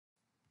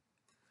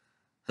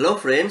Hello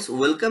friends,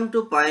 welcome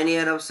to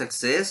Pioneer of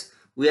Success.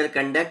 We are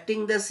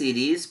conducting the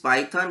series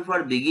Python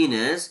for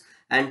Beginners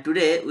and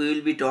today we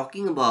will be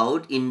talking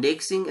about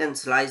indexing and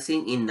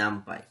slicing in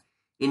Numpy.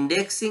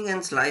 Indexing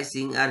and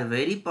slicing are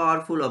very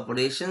powerful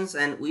operations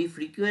and we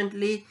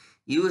frequently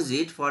use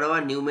it for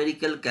our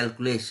numerical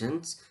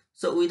calculations.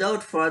 So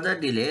without further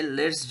delay,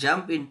 let's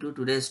jump into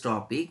today's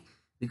topic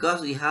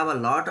because we have a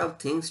lot of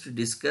things to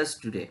discuss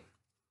today.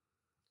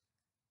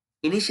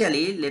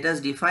 Initially, let us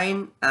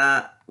define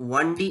a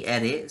 1D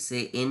array,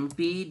 say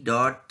np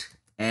dot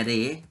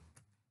array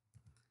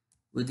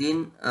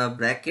within a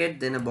bracket,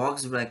 then a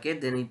box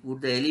bracket, then we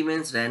put the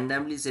elements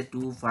randomly, say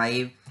 2,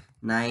 5,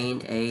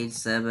 9, 8,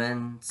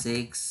 7,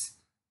 6,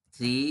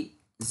 3,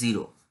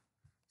 0.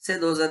 Say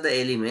those are the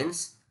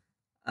elements.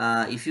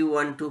 If you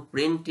want to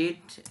print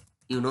it,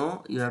 you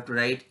have to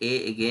write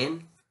a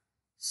again.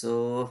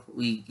 So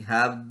we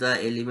have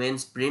the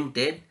elements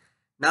printed.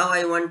 Now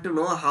I want to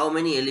know how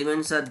many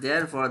elements are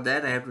there. For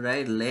that I have to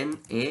write len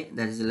a,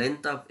 that is the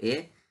length of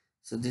a.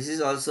 So this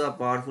is also a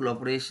powerful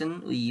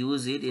operation. We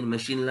use it in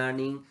machine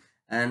learning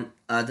and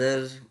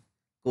other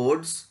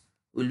codes.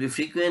 We'll be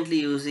frequently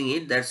using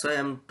it. That's why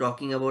I'm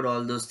talking about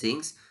all those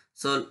things.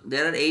 So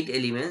there are 8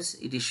 elements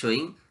it is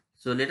showing.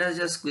 So let us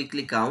just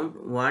quickly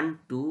count 1,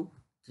 2,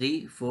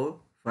 3, 4,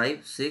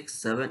 5,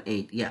 6, 7,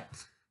 8. Yeah.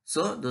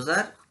 So those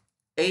are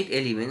 8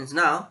 elements.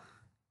 Now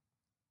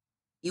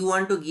you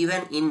want to give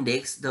an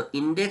index. The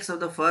index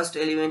of the first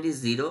element is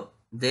 0,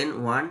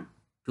 then 1,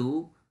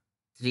 2,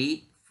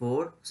 3,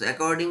 4. So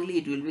accordingly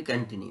it will be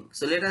continuing.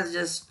 So let us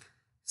just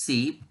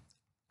see.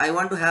 I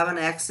want to have an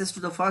access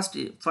to the first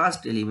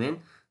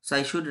element. So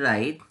I should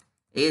write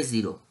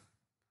a0.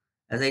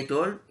 As I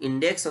told,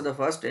 index of the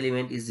first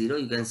element is 0.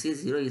 You can see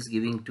 0 is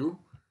giving 2.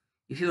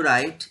 If you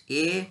write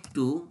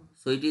a2,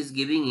 so it is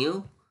giving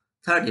you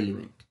third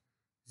element.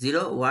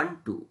 0, 1,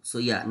 2. So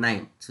yeah,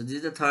 9. So this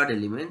is the third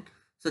element.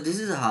 So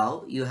this is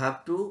how you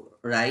have to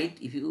write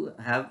if you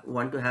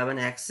want to have an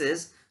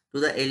access to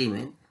the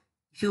element.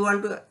 If you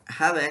want to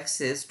have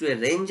access to a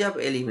range of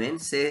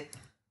elements, say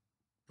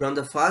from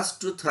the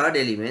first to third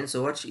element,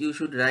 so what you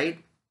should write,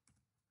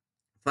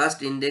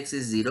 first index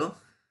is 0.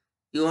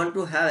 You want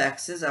to have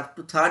access up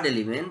to third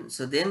element,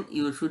 so then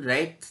you should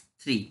write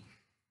 3.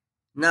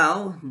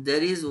 Now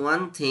there is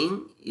one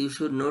thing you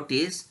should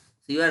notice.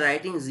 So you are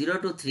writing 0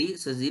 to 3.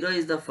 So 0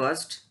 is the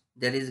first,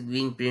 that is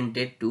being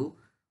printed 2.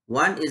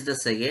 1 is the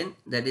second,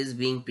 that is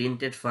being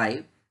printed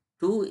 5.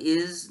 2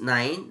 is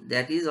 9,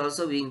 that is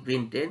also being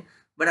printed.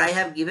 But I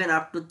have given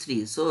up to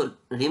 3. So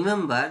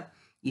remember,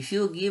 if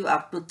you give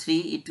up to 3,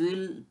 it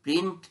will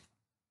print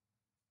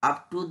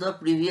up to the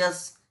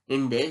previous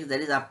index,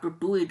 that is up to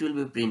 2 it will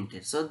be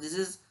printed. So this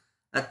is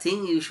a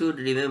thing you should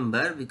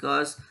remember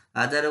because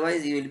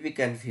otherwise you will be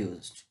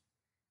confused.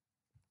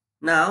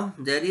 Now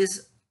there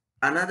is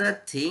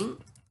another thing,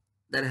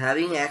 that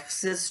having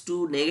access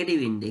to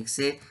negative index,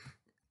 say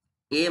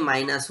a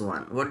minus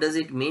 1. What does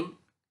it mean?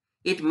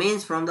 It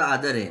means from the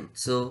other end.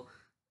 So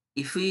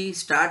if we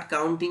start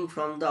counting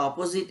from the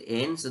opposite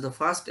end, so the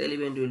first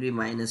element will be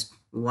minus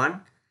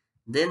 1,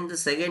 then the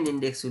second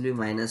index will be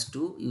minus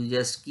 2. You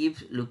just keep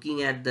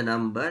looking at the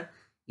number.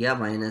 Yeah,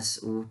 minus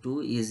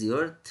 2 is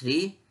your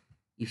 3.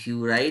 If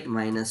you write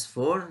minus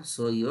 4,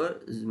 so your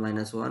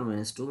minus 1,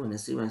 minus 2,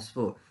 minus 3, minus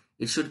 4.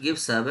 It should give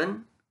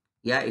 7.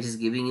 Yeah, it is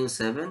giving you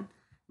 7.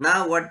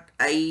 Now what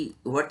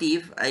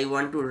if I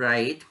want to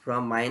write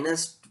from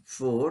minus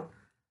 4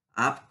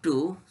 up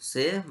to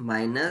say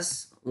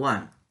minus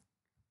 1.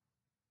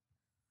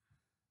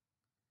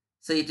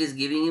 So it is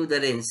giving you the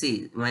range.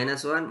 See,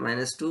 minus 1,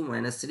 minus 2,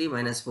 minus 3,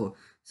 minus 4.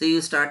 So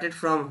you started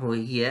from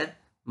here,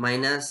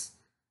 minus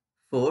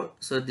 4.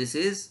 So this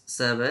is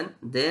 7.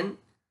 Then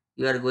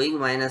you are going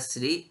minus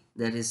 3,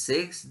 that is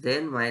 6.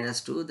 Then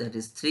minus 2, that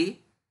is 3.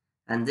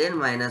 And then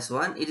minus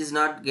 1. It is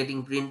not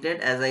getting printed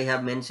as I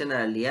have mentioned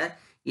earlier.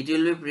 It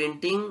will be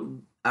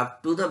printing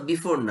up to the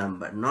before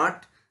number,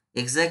 not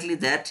exactly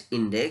that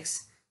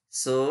index.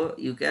 So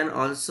you can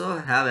also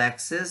have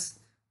access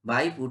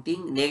by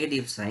putting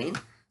negative sign.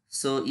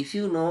 So if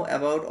you know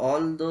about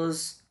all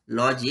those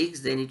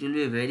logics, then it will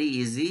be very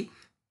easy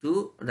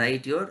to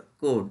write your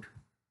code.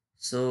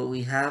 So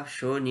we have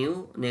shown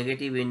you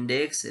negative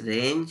index,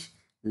 range,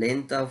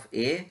 length of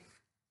a,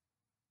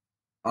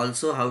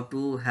 also how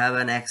to have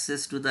an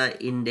access to the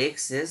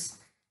indexes.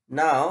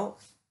 Now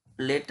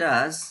let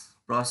us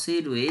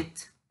proceed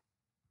with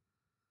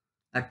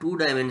a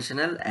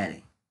two-dimensional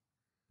array.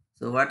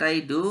 So what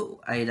I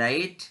do, I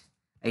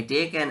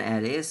take an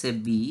array, say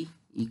b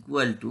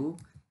equal to,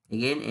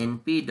 again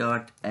np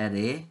dot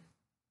array.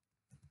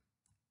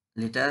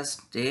 Let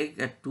us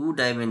take a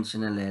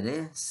two-dimensional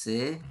array,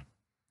 say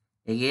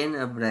again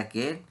a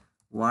bracket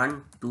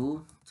 1,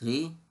 2,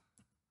 3.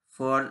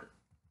 For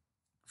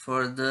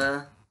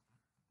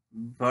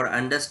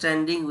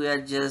understanding, we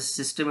are just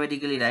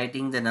systematically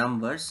writing the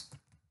numbers,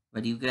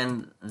 but you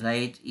can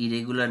write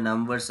irregular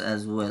numbers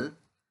as well.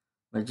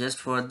 But just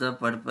for the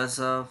purpose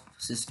of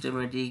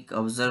systematic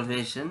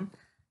observation,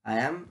 I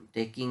am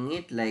taking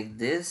it like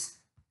this.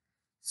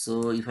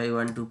 So if I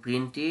want to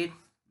print it,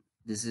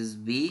 This is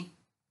B.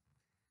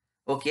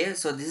 Okay,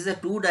 so this is a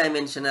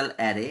two-dimensional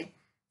array.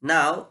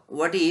 Now,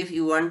 what if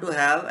you want to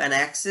have an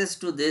access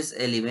to this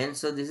element?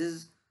 So this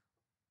is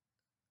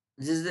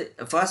the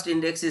first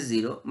index is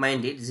 0.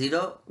 Mind it,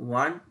 0,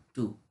 1,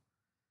 2.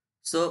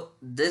 So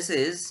this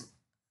is,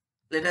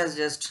 let us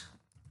just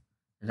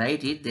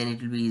write it, then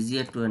it will be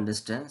easier to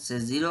understand. Say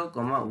 0,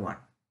 comma 1.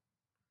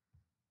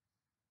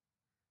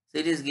 So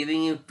it is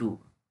giving you 2.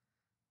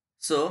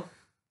 So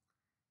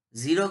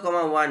 0,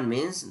 comma 1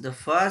 means the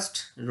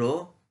first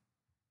row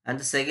and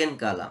the second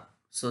column.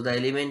 So the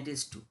element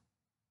is 2.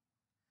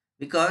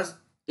 Because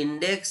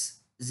index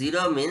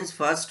 0 means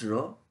first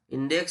row,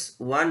 index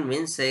 1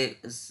 means say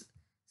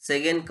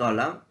second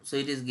column. So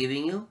it is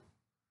giving you,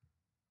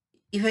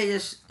 if I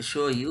just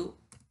show you,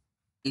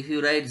 if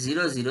you write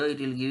 0, 0, it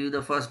will give you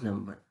the first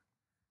number.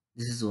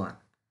 This is 1.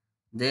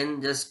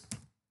 Then just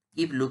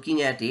keep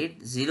looking at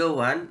it. 0,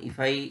 1, if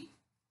I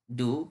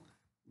do,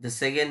 the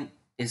second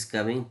is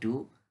coming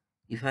 2.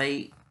 If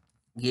I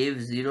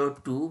give 0,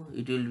 2,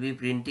 it will be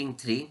printing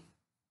 3.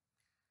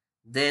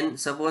 Then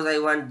suppose I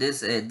want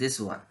this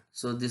one.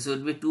 So this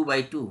would be 2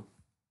 by 2.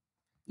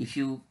 If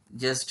you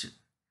just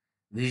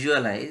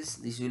visualize,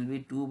 this will be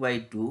 2 by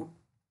 2.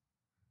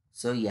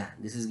 So yeah,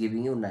 this is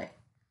giving you 9.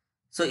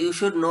 So you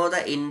should know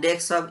the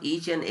index of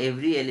each and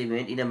every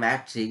element in a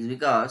matrix,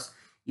 because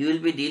you will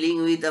be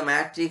dealing with a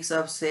matrix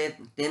of say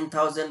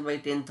 10,000 by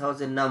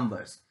 10,000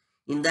 numbers.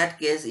 In that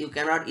case, you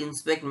cannot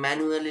inspect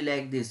manually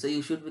like this. So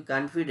you should be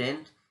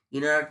confident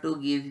in order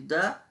to give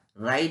the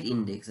right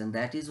index, and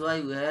that is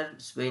why we are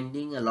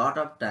spending a lot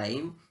of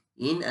time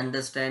in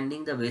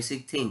understanding the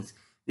basic things.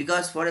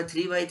 Because for a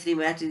 3 by 3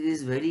 matrix it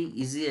is very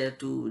easier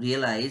to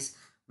realize,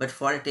 but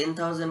for a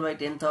 10,000 by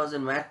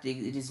 10,000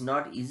 matrix it is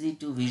not easy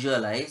to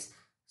visualize.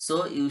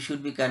 So you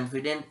should be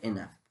confident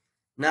enough.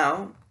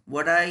 Now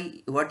what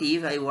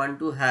if I want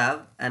to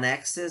have an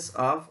access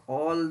of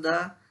all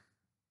the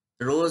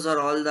rows or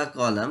all the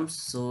columns?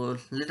 So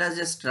let us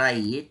just try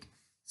it.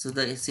 So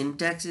the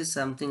syntax is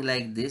something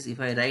like this. If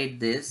I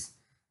write this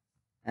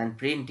and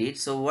print it,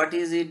 so what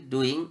is it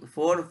doing?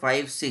 4,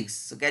 5, 6.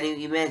 So can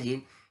you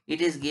imagine,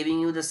 it is giving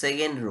you the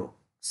second row.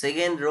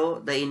 Second row,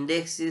 the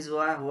index is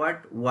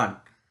what? 1.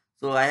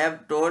 So I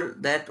have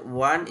told that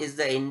 1 is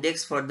the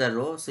index for the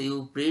row. So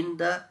you print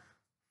the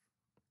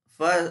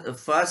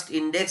first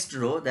indexed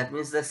row, that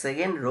means the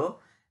second row,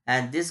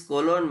 and this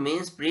colon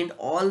means print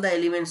all the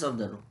elements of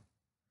the row.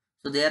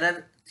 So there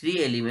are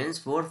 3 elements,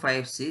 4,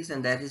 5, 6,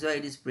 and that is why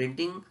it is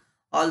printing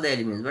all the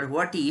elements. But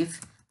what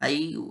if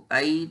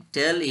I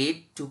tell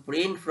it to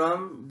print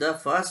from the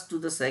first to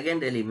the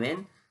second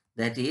element,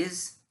 that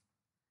is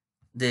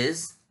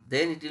this,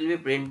 then it will be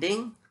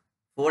printing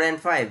 4 and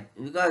 5,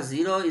 because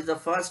 0 is the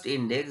first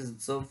index,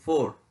 so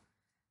 4.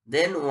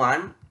 Then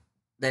 1,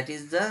 that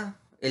is the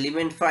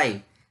element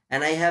 5.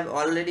 And I have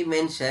already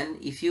mentioned,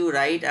 if you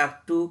write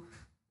up to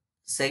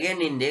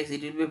second index,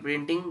 it will be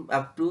printing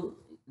up to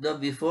the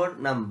before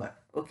number.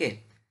 Okay,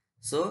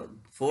 so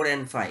 4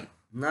 and 5.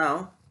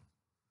 Now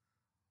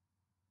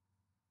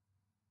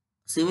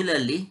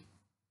similarly,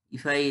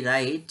 if I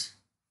write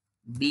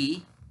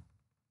B,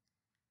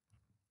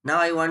 now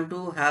I want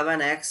to have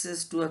an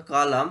access to a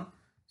column.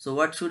 So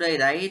what should I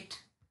write?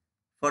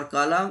 For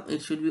column,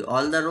 it should be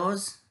all the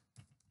rows,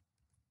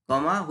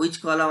 comma,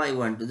 which column I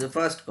want to, the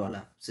first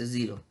column, say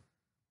 0.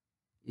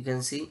 You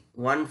can see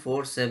 1,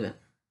 4, 7,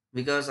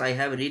 because I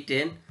have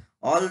written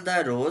all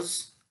the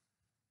rows,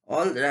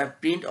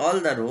 print all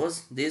the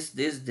rows, this,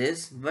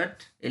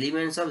 but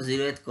elements of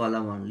 0th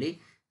column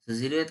only. So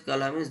 0th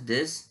column is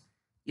this.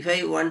 If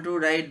I want to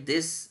write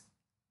this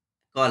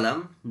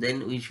column,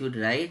 then we should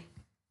write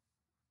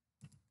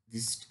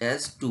this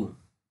as 2,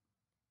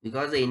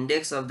 because the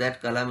index of that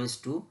column is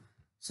 2.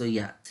 So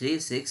yeah, 3,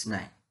 6,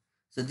 9.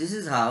 So this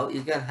is how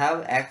you can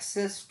have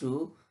access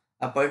to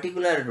a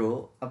particular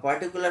row, a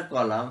particular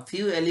column,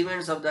 few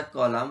elements of that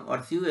column or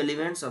few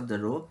elements of the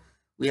row.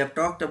 We have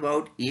talked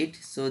about it.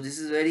 So this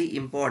is very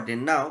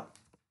important. Now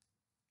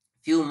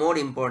few more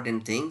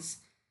important things,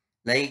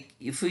 like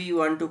if we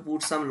want to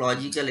put some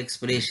logical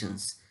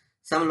expressions.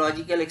 Some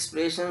logical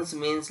expressions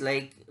means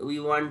like we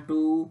want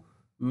to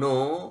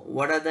know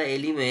what are the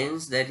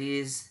elements that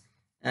is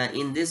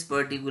in this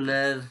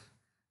particular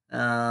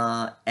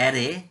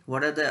array,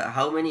 what are the,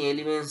 how many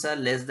elements are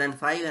less than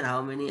 5 and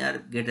how many are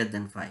greater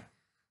than 5.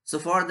 So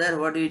for that,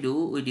 what we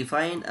do, we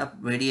define a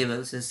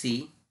variable, say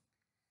c,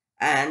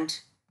 and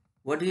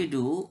what we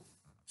do,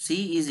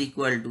 c is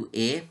equal to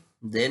a,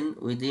 then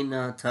within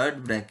a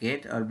third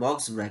bracket or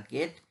box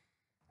bracket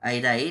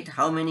I write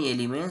how many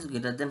elements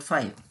greater than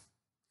 5,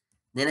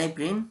 then I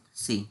print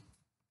c.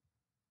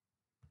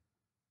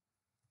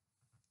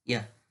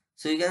 Yeah,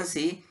 so you can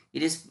see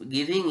it is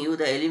giving you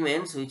the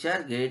elements which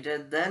are greater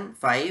than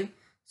 5.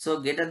 So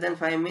greater than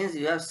 5 means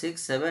you have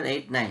 6, 7,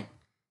 8, 9.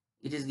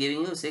 It is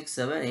giving you 6,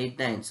 7, 8,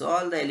 9. So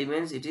all the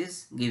elements it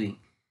is giving.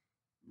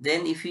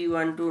 Then if you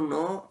want to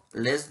know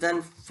less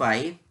than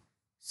 5,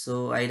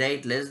 so I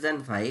write less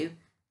than 5,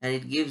 and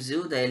it gives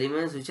you the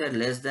elements which are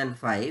less than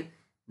 5.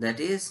 That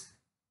is,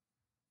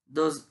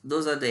 those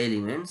are the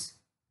elements.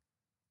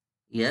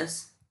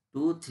 Yes,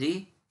 2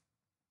 3,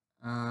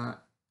 uh,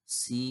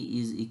 C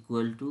is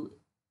equal to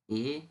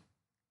A,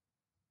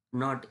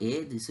 not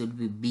A, this would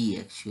be B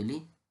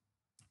actually,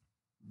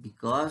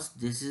 because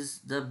this is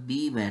the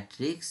B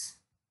matrix.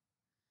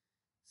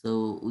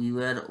 So we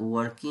were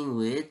working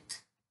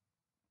with,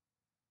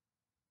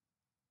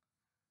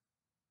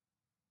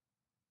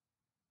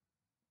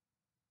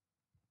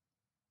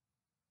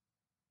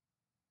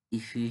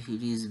 if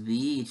it is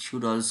B, it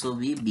should also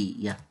be B.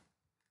 Yeah,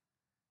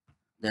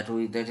 that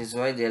is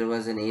why there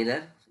was an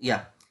error.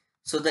 Yeah.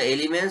 So the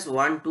elements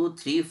 1, 2,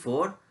 3,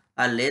 4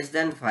 are less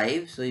than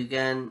 5. So you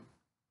can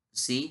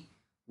see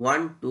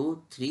 1,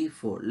 2, 3,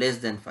 4 less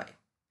than 5.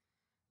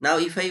 Now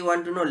if I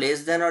want to know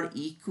less than or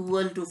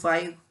equal to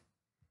 5,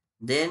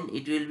 then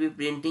it will be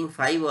printing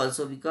 5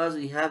 also, because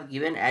we have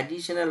given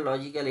additional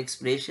logical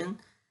expression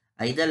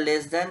either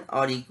less than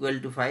or equal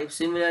to 5.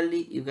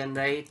 Similarly, you can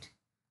write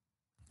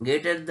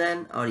greater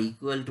than or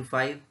equal to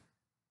 5.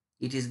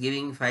 It is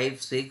giving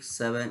 5, 6,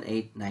 7,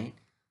 8, 9.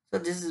 So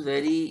this is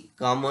very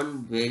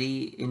common,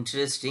 very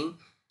interesting.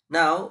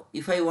 Now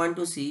if I want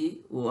to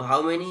see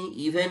how many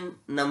even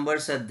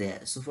numbers are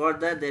there, so for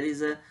that there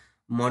is a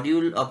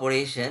module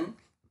operation.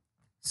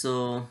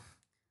 So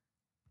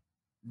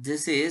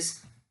this is,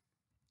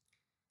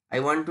 I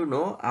want to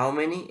know how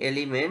many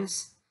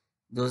elements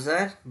those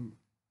are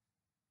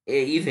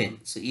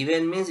even. So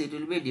even means it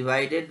will be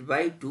divided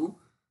by 2.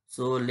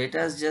 So let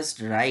us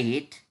just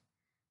write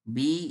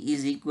B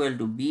is equal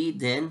to B,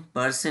 then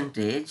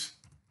percentage,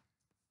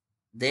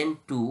 then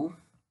 2,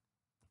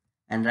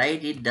 and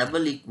write it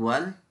double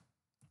equal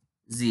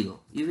 0.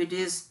 If it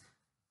is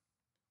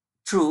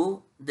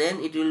true, then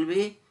it will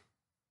be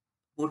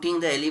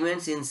putting the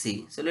elements in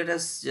C. So let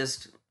us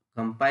just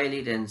compile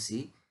it and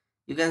see.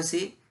 You can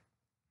see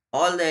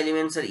all the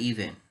elements are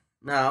even.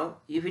 Now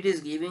if it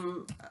is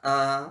giving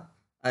a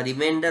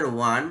remainder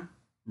 1,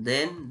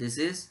 then this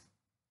is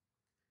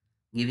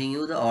giving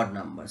you the odd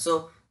number.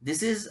 So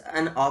this is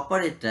an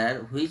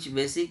operator which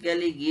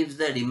basically gives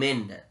the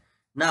remainder.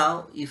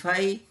 Now if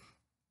I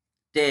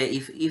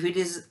if it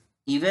is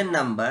even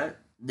number,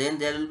 then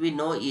there will be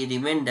no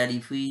remainder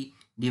if we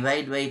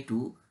divide by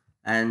 2,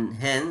 and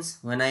hence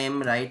when I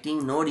am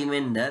writing no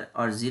remainder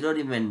or 0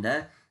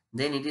 remainder,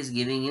 then it is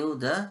giving you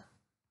the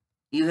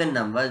even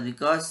number,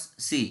 because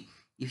see,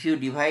 if you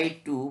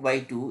divide 2 by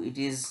 2, it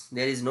is,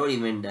 there is no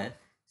remainder.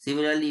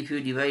 Similarly, if you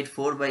divide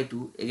 4 by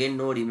 2, again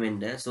no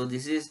remainder. So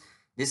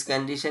this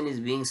condition is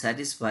being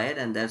satisfied,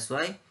 and that's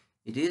why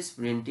it is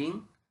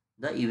printing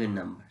the even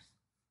numbers.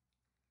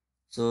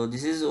 So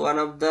this is one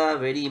of the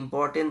very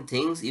important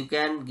things. You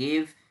can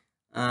give,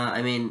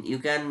 you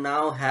can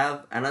now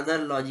have another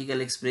logical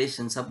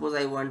expression. Suppose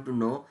I want to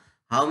know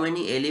how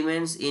many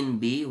elements in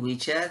B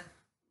which are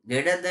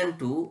greater than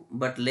 2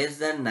 but less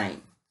than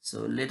 9.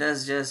 So let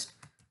us just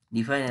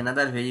define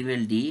another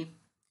variable D,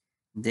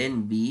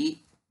 then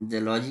B. The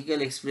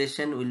logical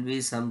expression will be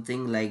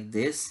something like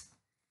this.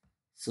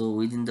 So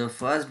within the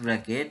first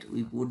bracket,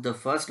 we put the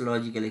first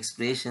logical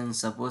expression.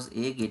 Suppose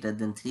A greater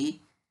than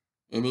 3,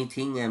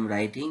 anything I am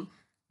writing,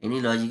 any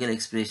logical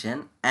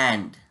expression,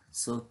 and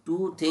so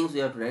two things we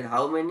have to write: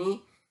 how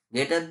many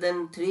greater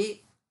than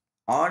 3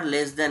 or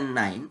less than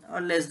 9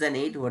 or less than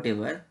 8,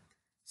 whatever.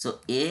 So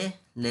A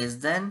less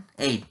than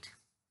 8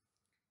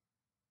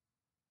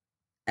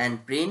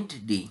 and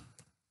print D.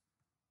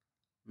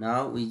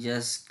 Now we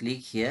just click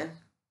here.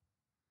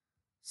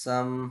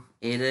 Some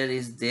error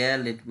is there.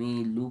 Let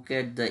me look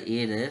at the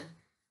error.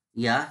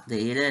 Yeah,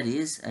 the error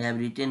is I have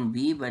written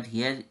B, but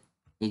here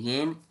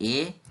again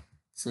A.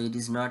 So it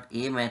is not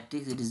A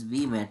matrix, it is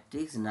B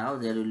matrix. Now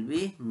there will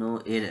be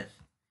no error.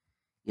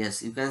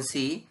 Yes, you can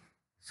see.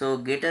 So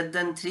greater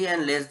than 3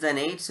 and less than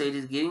 8. So it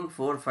is giving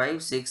 4,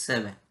 5, 6,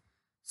 7.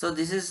 So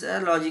this is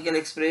a logical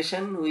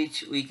expression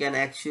which we can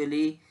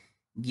actually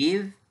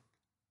give.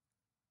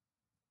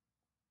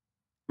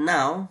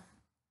 Now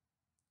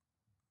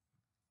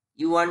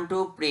you want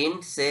to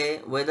print, say,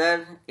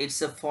 whether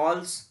it's a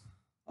false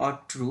or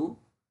true.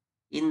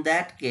 In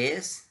that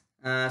case,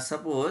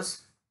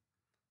 suppose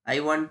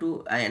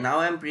now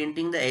I am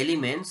printing the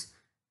elements,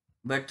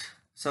 but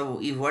so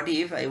if what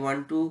if I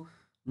want to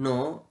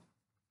know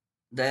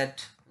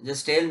that,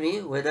 just tell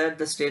me whether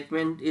the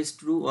statement is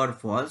true or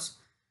false.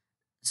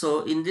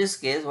 So in this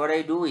case, what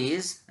I do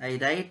is I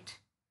write,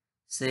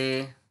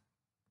 say,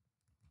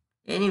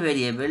 any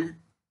variable,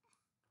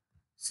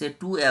 say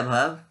 2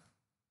 above,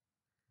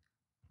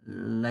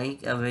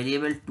 like a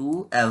variable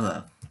 2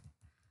 above.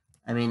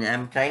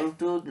 I'm trying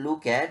to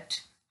look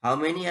at how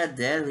many are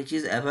there which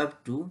is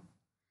above 2.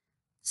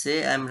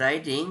 Say I'm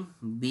writing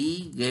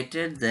B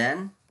greater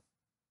than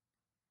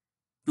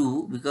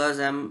 2, because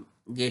I'm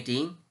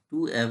getting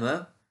 2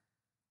 above,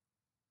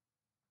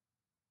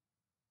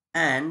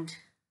 and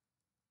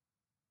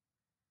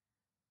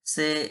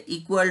say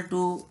equal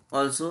to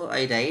also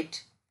I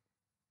write,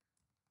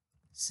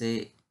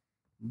 say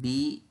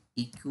B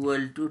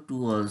equal to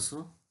 2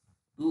 also,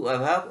 2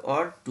 above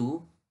or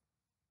 2.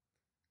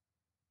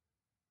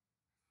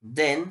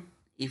 Then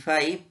if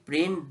I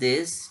print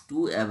this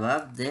 2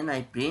 above, then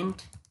I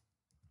print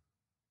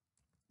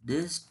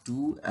this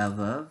 2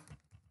 above.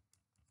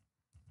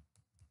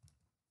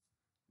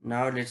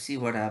 Now let's see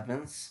what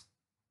happens.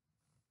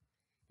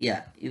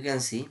 Yeah, you can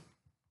see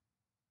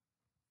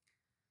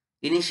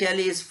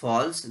initially is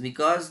false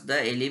because the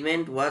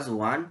element was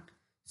 1.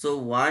 So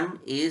 1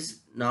 is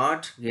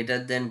not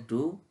greater than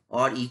 2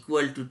 or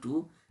equal to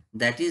 2.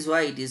 That is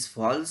why it is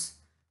false.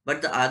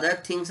 But the other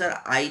things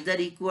are either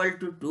equal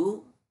to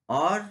 2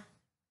 or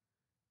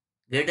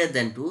greater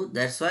than 2.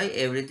 That's why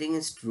everything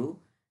is true.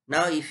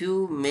 Now if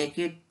you make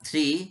it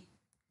 3,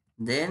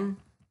 then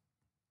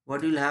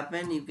what will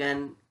happen? You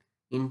can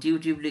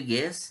intuitively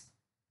guess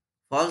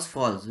false,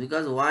 false,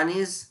 because 1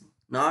 is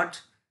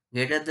not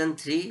greater than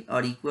 3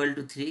 or equal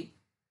to 3.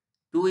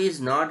 2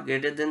 is not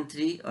greater than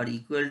 3 or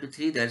equal to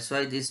 3. That's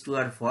why these two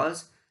are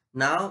false.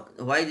 Now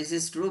why this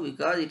is true?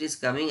 Because it is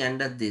coming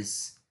under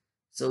this.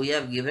 So we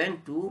have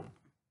given two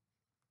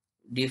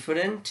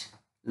different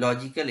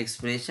logical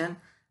expression.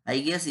 I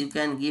guess you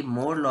can give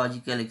more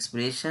logical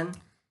expression.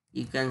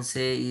 You can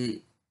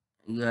say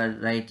you are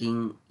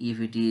writing if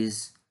it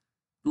is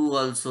 2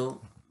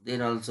 also,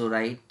 then also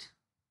write.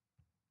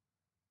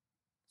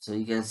 So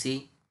you can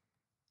see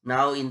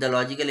now in the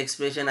logical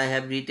expression I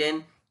have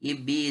written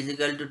if b is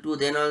equal to 2,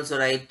 then also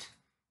write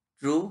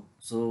true.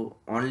 So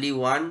only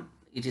one,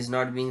 it is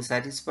not being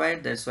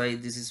satisfied, that's why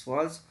this is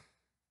false.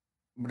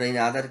 But in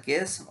other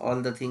case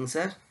all the things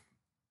are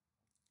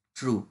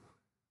true.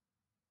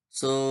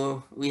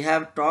 So we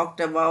have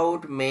talked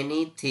about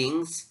many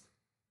things,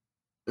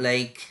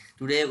 like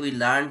today we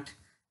learned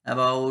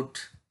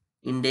about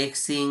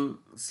indexing,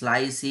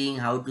 slicing,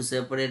 how to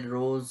separate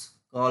rows,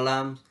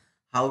 columns,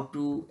 how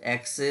to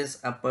access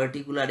a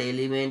particular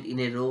element in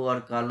a row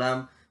or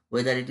column,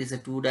 whether it is a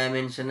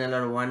two-dimensional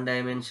or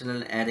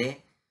one-dimensional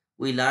array.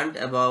 We learned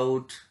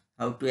about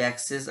how to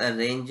access a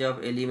range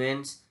of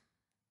elements.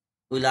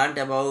 We learned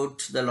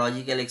about the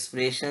logical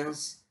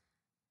expressions,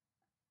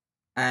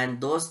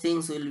 and those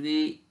things will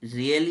be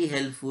really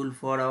helpful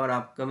for our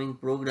upcoming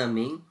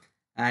programming,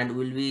 and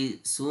we'll be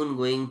soon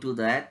going to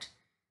that.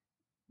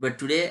 But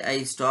today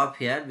I stop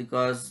here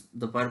because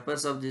the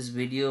purpose of this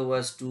video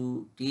was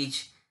to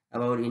teach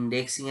about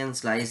indexing and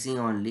slicing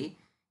only.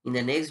 In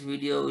the next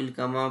video we'll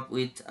come up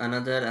with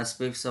another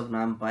aspects of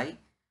Numpy.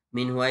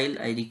 Meanwhile,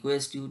 I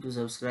request you to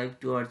subscribe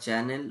to our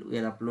channel. We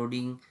are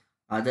uploading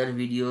other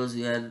videos.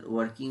 We are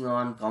working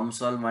on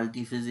COMSOL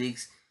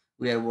multiphysics.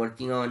 We are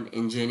working on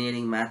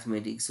engineering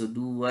mathematics. So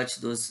do watch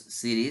those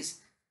series,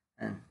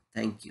 and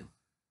thank you.